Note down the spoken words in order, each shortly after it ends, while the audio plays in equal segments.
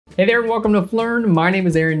Hey there, welcome to PHLEARN. My name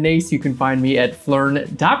is Aaron Nace. You can find me at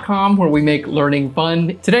PHLEARN.com where we make learning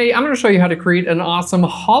fun. Today, I'm going to show you how to create an awesome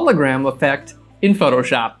hologram effect in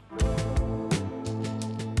Photoshop.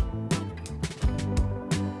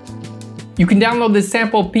 You can download this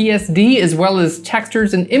sample PSD as well as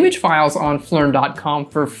textures and image files on PHLEARN.com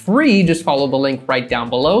for free. Just follow the link right down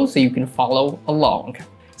below so you can follow along.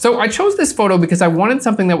 So I chose this photo because I wanted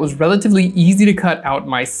something that was relatively easy to cut out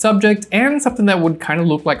my subject and something that would kind of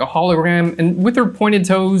look like a hologram, and with her pointed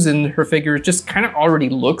toes and her figure, it just kind of already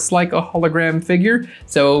looks like a hologram figure.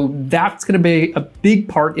 So that's gonna be a big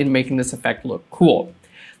part in making this effect look cool.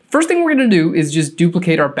 First thing we're gonna do is just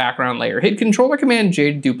duplicate our background layer. Hit Control or Command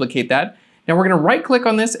J to duplicate that. Now we're gonna right click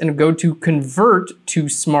on this and go to Convert to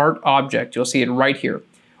Smart Object. You'll see it right here.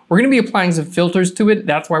 We're gonna be applying some filters to it.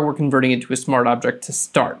 That's why we're converting it to a smart object to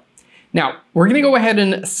start. Now, we're gonna go ahead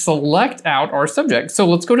and select out our subject. So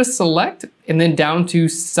let's go to Select and then down to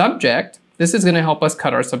Subject. This is gonna help us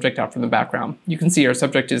cut our subject out from the background. You can see our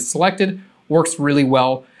subject is selected, works really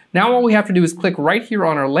well. Now all we have to do is click right here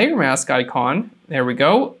on our layer mask icon. There we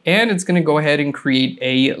go. And it's gonna go ahead and create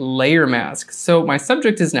a layer mask. So my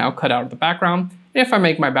subject is now cut out of the background. And if I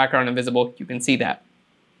make my background invisible, you can see that.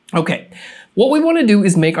 Okay, what we want to do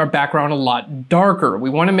is make our background a lot darker. We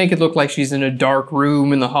want to make it look like she's in a dark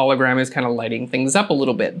room and the hologram is kind of lighting things up a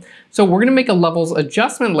little bit. So we're going to make a levels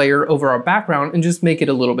adjustment layer over our background and just make it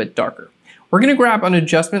a little bit darker. We're going to grab an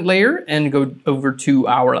adjustment layer and go over to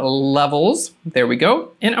our levels. There we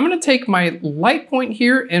go. And I'm going to take my light point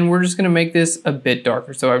here and we're just going to make this a bit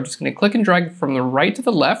darker. So I'm just going to click and drag from the right to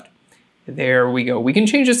the left. There we go. We can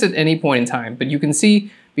change this at any point in time, but you can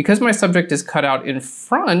see because my subject is cut out in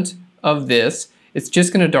front of this, it's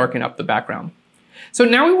just going to darken up the background. So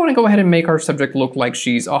now we want to go ahead and make our subject look like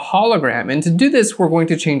she's a hologram. And to do this, we're going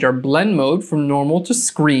to change our blend mode from normal to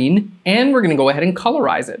screen, and we're going to go ahead and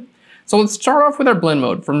colorize it. So let's start off with our blend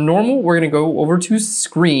mode. From normal, we're going to go over to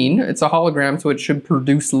screen. It's a hologram, so it should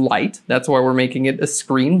produce light. That's why we're making it a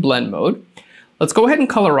screen blend mode. Let's go ahead and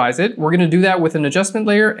colorize it. We're going to do that with an adjustment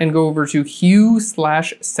layer and go over to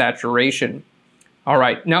hue/saturation. All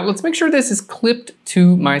right, now let's make sure this is clipped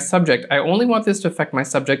to my subject. I only want this to affect my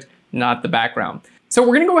subject, not the background. So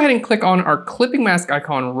we're gonna go ahead and click on our clipping mask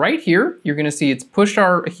icon right here. You're gonna see it's pushed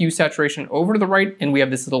our hue saturation over to the right, and we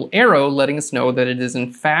have this little arrow letting us know that it is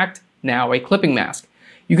in fact now a clipping mask.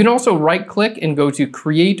 You can also right click and go to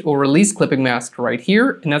create or release clipping mask right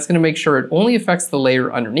here, and that's gonna make sure it only affects the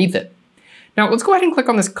layer underneath it. Now let's go ahead and click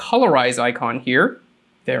on this colorize icon here.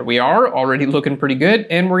 There we are, already looking pretty good,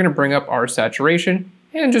 and we're gonna bring up our saturation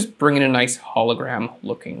and just bring in a nice hologram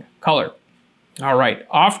looking color. All right,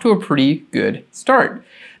 off to a pretty good start.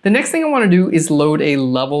 The next thing I wanna do is load a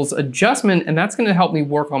levels adjustment, and that's gonna help me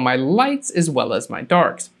work on my lights as well as my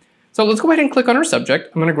darks. So let's go ahead and click on our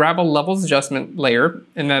subject. I'm gonna grab a levels adjustment layer,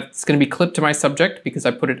 and that's gonna be clipped to my subject because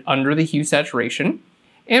I put it under the hue saturation.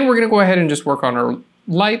 And we're gonna go ahead and just work on our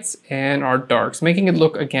lights and our darks, making it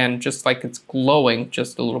look again just like it's glowing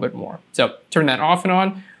just a little bit more. So turn that off and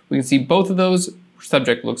on. We can see both of those.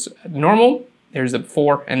 Subject looks normal. There's the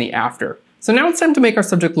before and the after. So now it's time to make our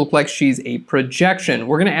subject look like she's a projection.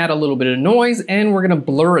 We're gonna add a little bit of noise and we're gonna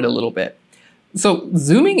blur it a little bit. So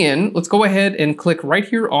zooming in, let's go ahead and click right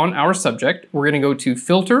here on our subject. We're gonna go to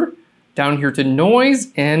Filter, down here to Noise,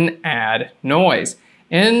 and Add Noise.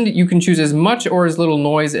 And you can choose as much or as little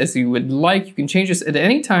noise as you would like. You can change this at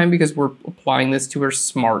any time because we're applying this to our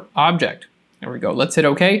smart object. There we go, let's hit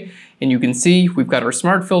OK. And you can see we've got our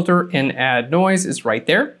smart filter and add noise is right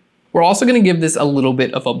there. We're also gonna give this a little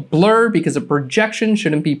bit of a blur because a projection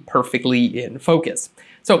shouldn't be perfectly in focus.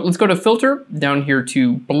 So let's go to Filter, down here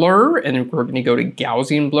to Blur, and then we're gonna go to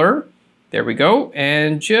Gaussian Blur. There we go,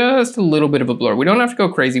 and just a little bit of a blur. We don't have to go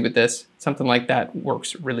crazy with this. Something like that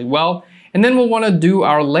works really well. And then we'll want to do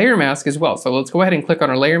our layer mask as well. So let's go ahead and click on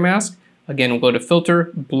our layer mask. Again, we'll go to Filter,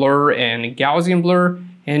 Blur, and Gaussian Blur,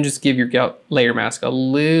 and just give your layer mask a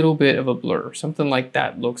little bit of a blur. Something like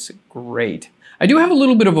that looks great. I do have a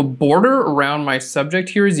little bit of a border around my subject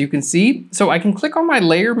here, as you can see. So I can click on my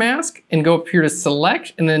layer mask and go up here to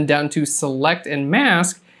Select, and then down to Select and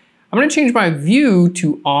Mask. I'm going to change my view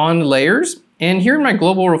to On Layers. And here in my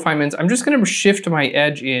global refinements, I'm just going to shift my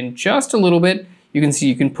edge in just a little bit. You can see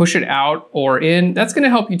you can push it out or in. That's gonna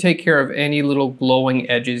help you take care of any little glowing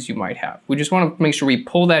edges you might have. We just wanna make sure we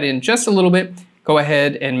pull that in just a little bit. Go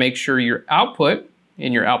ahead and make sure your output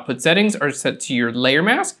in your output settings are set to your layer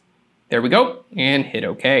mask. There we go, and hit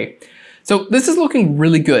OK. So this is looking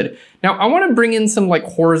really good. Now I wanna bring in some like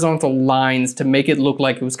horizontal lines to make it look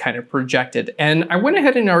like it was kind of projected. And I went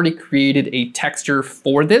ahead and already created a texture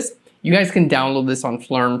for this. You guys can download this on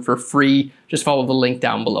PHLEARN for free. Just follow the link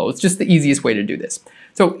down below. It's just the easiest way to do this.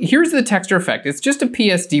 So here's the texture effect. It's just a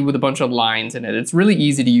PSD with a bunch of lines in it. It's really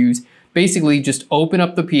easy to use. Basically, just open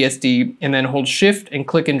up the PSD and then hold Shift and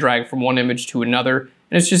click and drag from one image to another.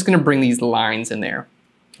 And it's just gonna bring these lines in there.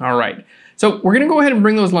 All right, so we're gonna go ahead and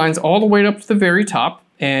bring those lines all the way up to the very top.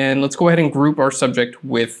 And let's go ahead and group our subject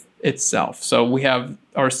with itself. So we have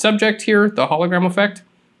our subject here, the hologram effect.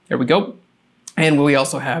 There we go. And we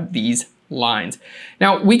also have these lines.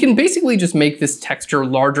 Now we can basically just make this texture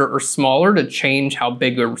larger or smaller to change how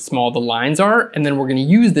big or small the lines are, and then we're going to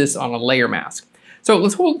use this on a layer mask. So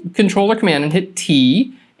let's hold Control or Command and hit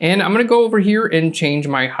T, and I'm going to go over here and change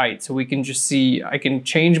my height so we can just see, I can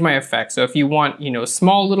change my effect. So if you want,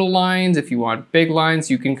 small little lines, if you want big lines,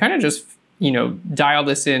 you can kind of just, dial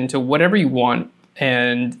this into whatever you want,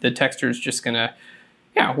 and the texture is just going to,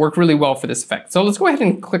 work really well for this effect. So let's go ahead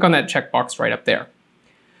and click on that checkbox right up there.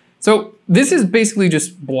 So this is basically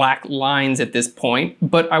just black lines at this point,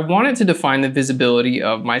 but I wanted to define the visibility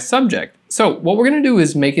of my subject. So what we're going to do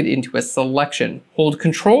is make it into a selection. Hold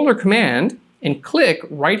Control or Command and click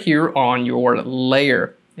right here on your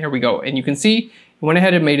layer. There we go. And you can see it went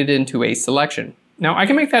ahead and made it into a selection. Now I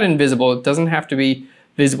can make that invisible. It doesn't have to be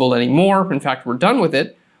visible anymore. In fact, we're done with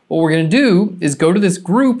it. What we're going to do is go to this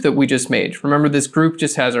group that we just made. Remember, this group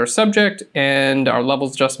just has our subject and our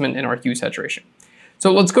levels adjustment and our hue saturation.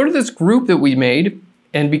 So let's go to this group that we made,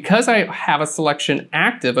 and because I have a selection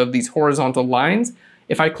active of these horizontal lines,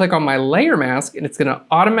 if I click on my layer mask, it's gonna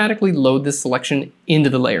automatically load this selection into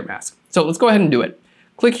the layer mask. So let's go ahead and do it.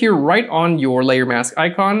 Click here right on your layer mask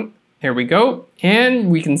icon. There we go. And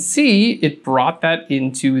we can see it brought that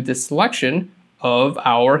into the selection of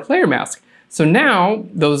our layer mask. So now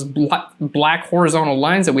those black horizontal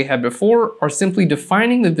lines that we had before are simply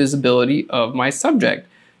defining the visibility of my subject.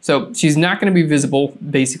 So she's not going to be visible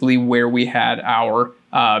basically where we had our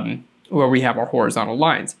where we have our horizontal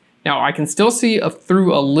lines. Now I can still see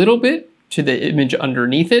through a little bit to the image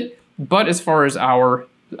underneath it, but as far as our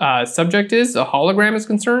subject is, a hologram is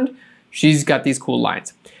concerned, she's got these cool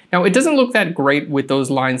lines. Now it doesn't look that great with those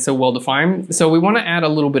lines so well defined, so we want to add a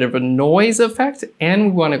little bit of a noise effect, and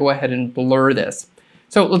we want to go ahead and blur this.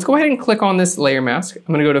 So let's go ahead and click on this layer mask. I'm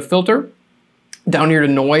going to go to Filter, down here to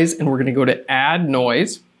Noise, and we're going to go to Add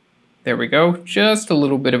Noise. There we go, just a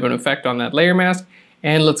little bit of an effect on that layer mask,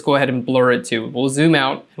 and let's go ahead and blur it too. We'll zoom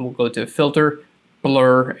out and we'll go to Filter,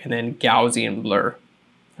 Blur, and then Gaussian Blur.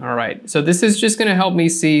 All right, so this is just gonna help me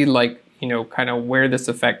see kind of where this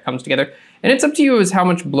effect comes together. And it's up to you as how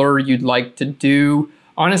much blur you'd like to do.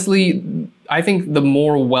 Honestly, I think the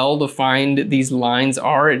more well-defined these lines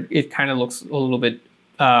are, it kind of looks a little bit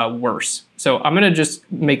worse. So I'm gonna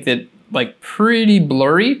just make it pretty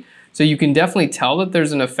blurry. So you can definitely tell that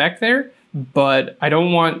there's an effect there, but I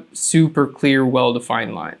don't want super clear,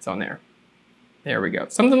 well-defined lines on there. There we go.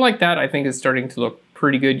 Something like that I think is starting to look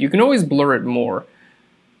pretty good. You can always blur it more.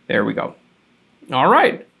 There we go. All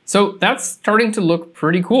right, so that's starting to look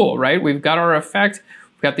pretty cool, right? We've got our effect,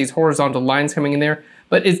 we've got these horizontal lines coming in there,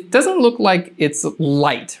 but it doesn't look like it's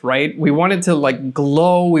light, right? We want it to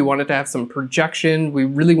glow, we want it to have some projection, we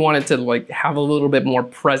really want it to have a little bit more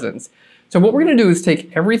presence. So what we're going to do is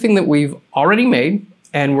take everything that we've already made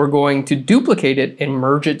and we're going to duplicate it and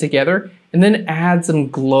merge it together and then add some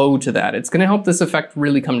glow to that. It's going to help this effect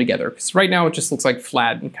really come together because right now it just looks like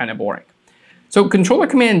flat and kind of boring. So Control or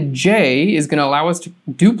Command J is going to allow us to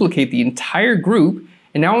duplicate the entire group,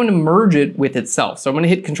 and now I'm going to merge it with itself. So I'm going to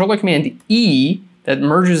hit Control or Command E, that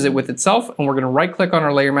merges it with itself, and we're going to right click on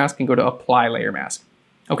our layer mask and go to Apply Layer Mask.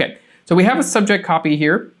 Okay, so we have a subject copy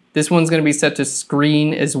here. This one's going to be set to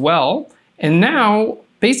screen as well. And now,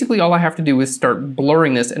 basically all I have to do is start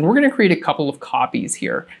blurring this, and we're gonna create a couple of copies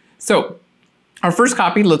here. So, our first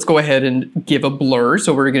copy, let's go ahead and give a blur.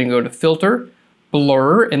 So we're gonna go to Filter,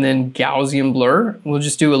 Blur, and then Gaussian Blur. We'll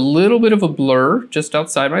just do a little bit of a blur just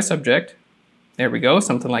outside my subject. There we go,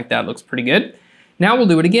 something like that looks pretty good. Now we'll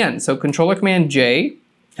do it again. So Control or Command J,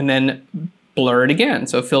 and then blur it again.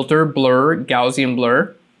 So Filter, Blur, Gaussian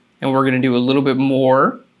Blur, and we're gonna do a little bit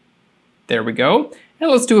more. There we go. And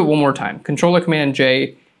let's do it one more time. Control or Command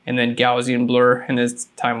J, and then Gaussian Blur, and this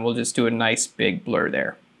time we'll just do a nice big blur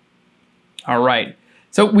there. All right,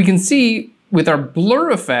 so we can see with our blur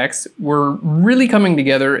effects, we're really coming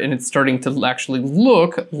together and it's starting to actually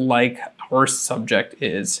look like our subject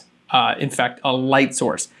is, in fact, a light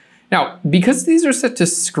source. Now, because these are set to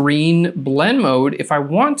screen blend mode, if I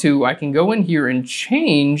want to, I can go in here and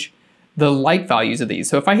change the light values of these.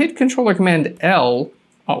 So if I hit Control or Command L,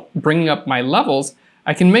 bringing up my levels,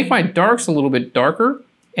 I can make my darks a little bit darker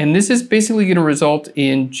And this is basically going to result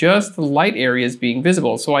in just the light areas being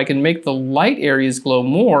visible. So I can make the light areas glow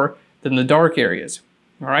more than the dark areas.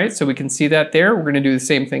 All right, so we can see that there. We're going to do the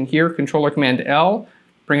same thing here. Controller Command L,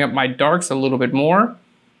 bring up my darks a little bit more.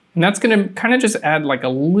 And that's going to kind of just add like a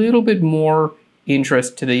little bit more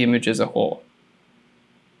interest to the image as a whole.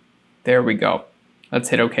 There we go. Let's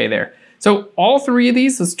hit OK there. So all three of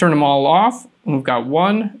these, let's turn them all off. We've got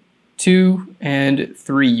 1, 2, and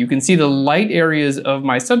 3. You can see the light areas of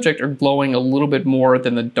my subject are glowing a little bit more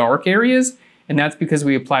than the dark areas. And that's because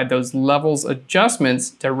we applied those levels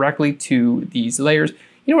adjustments directly to these layers.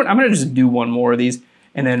 You know what, I'm gonna just do one more of these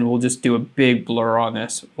and then we'll just do a big blur on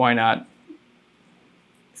this. Why not?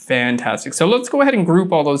 Fantastic. So let's go ahead and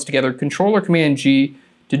group all those together. Controller Command G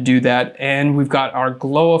to do that. And we've got our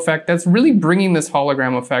glow effect. That's really bringing this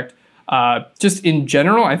hologram effect. Just in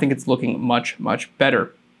general, I think it's looking much, much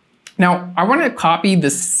better. Now, I want to copy the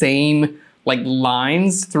same like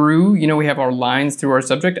lines through, you know, we have our lines through our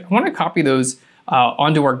subject. I want to copy those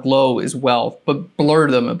onto our glow as well, but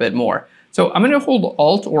blur them a bit more. So I'm going to hold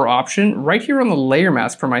Alt or Option right here on the layer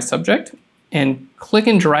mask for my subject and click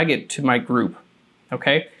and drag it to my group.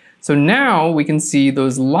 Okay, so now we can see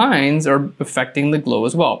those lines are affecting the glow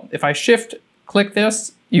as well. If I shift click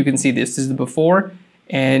this, you can see this is the before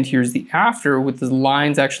and here's the after with the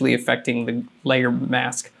lines actually affecting the layer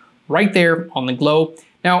mask right there on the glow.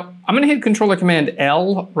 Now I'm going to hit Controller Command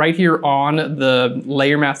L right here on the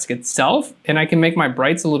layer mask itself, and I can make my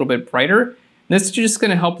brights a little bit brighter. This is just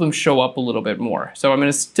going to help them show up a little bit more. So I'm going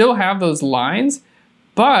to still have those lines,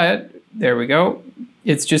 but there we go.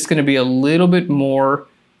 It's just going to be a little bit more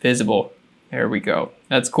visible. There we go.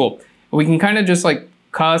 That's cool. We can kind of just like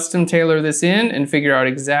custom tailor this in and figure out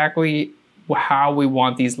exactly how we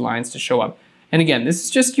want these lines to show up. And again, this is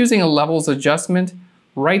just using a levels adjustment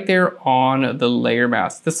right there on the layer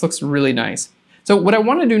mask. This looks really nice. So what I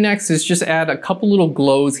want to do next is just add a couple little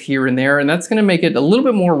glows here and there, and that's going to make it a little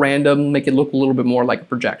bit more random, make it look a little bit more like a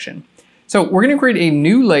projection. So we're going to create a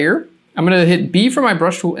new layer. I'm going to hit B for my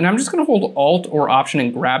brush tool, and I'm just going to hold Alt or Option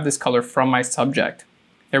and grab this color from my subject.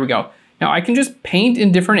 There we go. Now I can just paint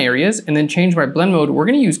in different areas and then change my blend mode. We're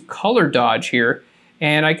going to use color dodge here,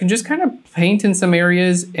 and I can just kind of paint in some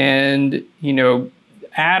areas and, you know,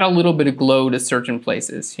 add a little bit of glow to certain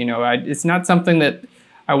places. You know, it's not something that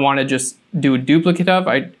I want to just do a duplicate of.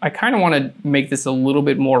 I kind of want to make this a little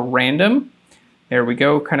bit more random. There we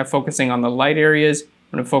go, kind of focusing on the light areas.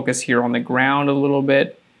 I'm going to focus here on the ground a little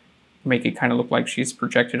bit, make it kind of look like she's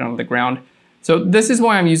projected onto the ground. So this is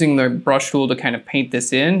why I'm using the brush tool to kind of paint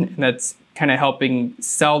this in, and that's kind of helping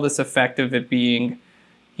sell this effect of it being,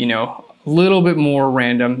 you know, a little bit more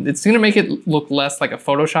random. It's going to make it look less like a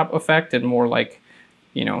Photoshop effect and more like,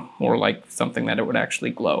 you know, more like something that it would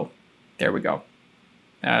actually glow. There we go.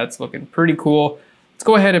 That's looking pretty cool. Let's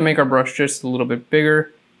go ahead and make our brush just a little bit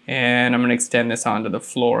bigger, and I'm going to extend this onto the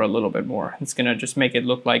floor a little bit more. It's going to just make it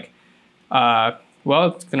look like, well,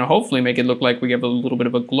 it's going to hopefully make it look like we have a little bit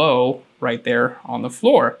of a glow right there on the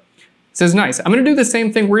floor. This is nice. I'm going to do the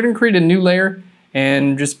same thing. We're going to create a new layer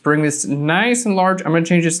and just bring this nice and large. I'm going to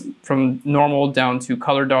change this from normal down to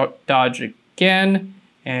color dodge again,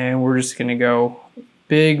 and we're just going to go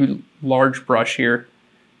big, large brush here.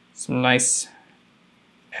 Some nice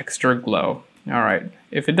extra glow. All right,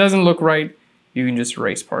 if it doesn't look right, you can just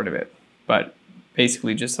erase part of it, but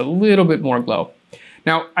basically just a little bit more glow.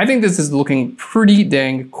 Now, I think this is looking pretty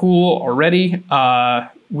dang cool already.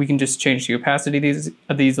 We can just change the opacity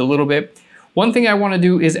of these a little bit. One thing I want to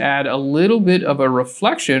do is add a little bit of a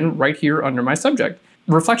reflection right here under my subject.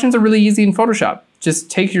 Reflections are really easy in Photoshop. Just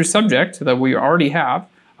take your subject that we already have.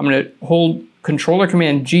 I'm going to hold Controller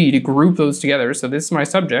Command G to group those together. So this is my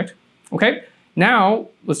subject. Okay. Now,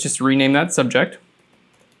 let's just rename that subject.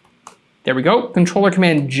 There we go. Controller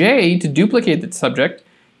Command J to duplicate the subject.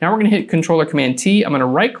 Now we're going to hit Controller Command T. I'm going to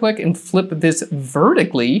right click and flip this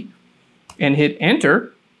vertically and hit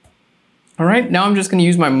Enter. All right, now I'm just going to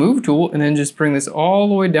use my Move tool and then just bring this all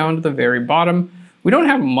the way down to the very bottom. We don't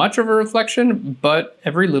have much of a reflection, but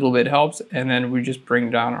every little bit helps. And then we just bring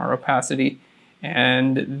down our opacity.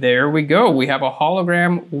 And there we go. We have a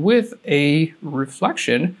hologram with a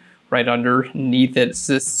reflection right underneath it. It's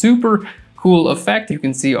a super cool effect. You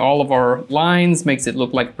can see all of our lines, makes it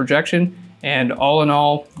look like a projection, and all in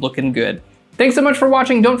all, looking good. Thanks so much for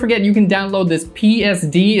watching. Don't forget you can download this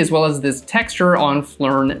PSD as well as this texture on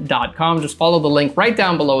PHLEARN.com. Just follow the link right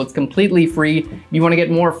down below. It's completely free. If you want to get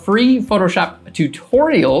more free Photoshop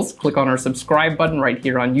tutorials, click on our subscribe button right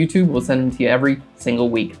here on YouTube. We'll send them to you every single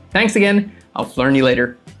week. Thanks again. I'll PHLEARN you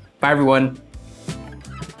later. Bye everyone.